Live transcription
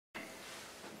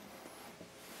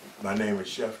My name is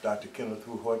Chef Dr. Kenneth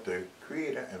Hoyt, the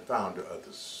creator and founder of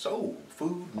the Soul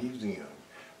Food Museum,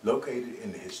 located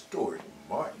in the historic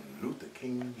Martin Luther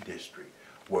King District,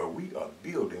 where we are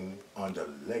building on the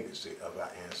legacy of our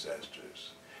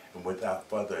ancestors. And without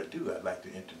further ado, I'd like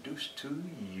to introduce to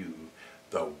you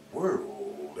the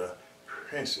world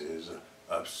princess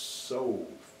of soul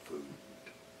food.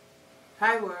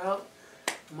 Hi world,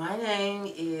 my name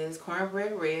is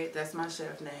Cornbread Red, that's my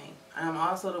chef name. I'm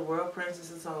also the world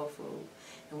princess of soul food,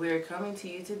 and we are coming to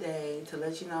you today to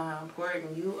let you know how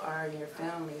important you are and your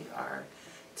family are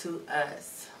to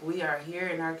us. We are here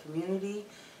in our community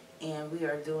and we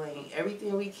are doing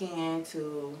everything we can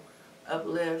to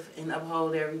uplift and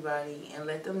uphold everybody and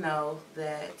let them know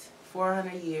that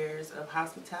 400 years of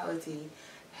hospitality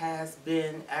has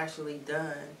been actually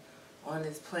done on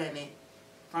this planet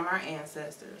from our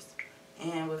ancestors.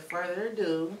 And with further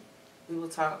ado, we will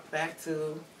talk back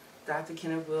to Dr.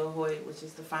 Kenneth Hoyt, which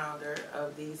is the founder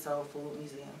of the Soul Food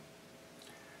Museum.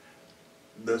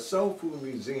 The Soul Food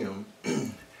Museum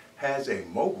has a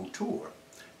mobile tour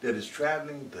that is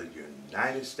traveling the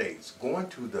United States, going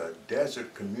to the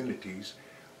desert communities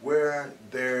where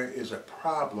there is a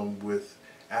problem with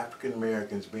African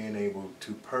Americans being able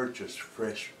to purchase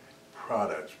fresh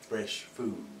products, fresh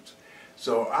foods.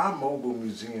 So our mobile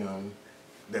museum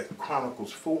that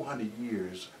chronicles 400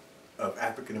 years of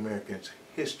African Americans'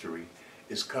 history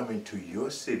is coming to your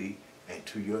city and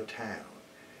to your town.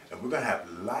 And we're going to have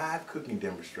live cooking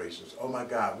demonstrations. Oh my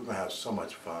God, we're going to have so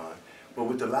much fun. But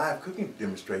with the live cooking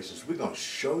demonstrations, we're going to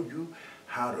show you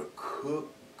how to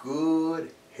cook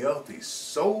good, healthy,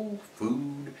 soul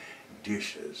food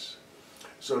dishes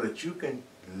so that you can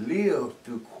live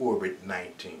through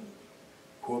COVID-19.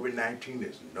 COVID-19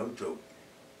 is no joke.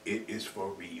 It is for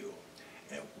real.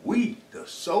 And we, the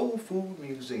Soul Food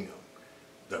Museum,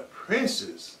 the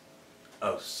princes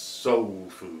of soul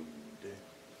food,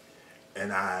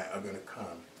 and I are going to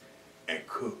come and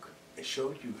cook and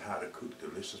show you how to cook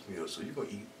delicious meals. So you're going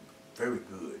to eat very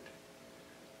good.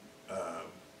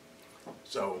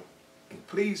 So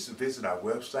please visit our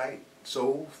website,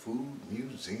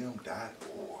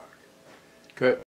 soulfoodmuseum.org. Good.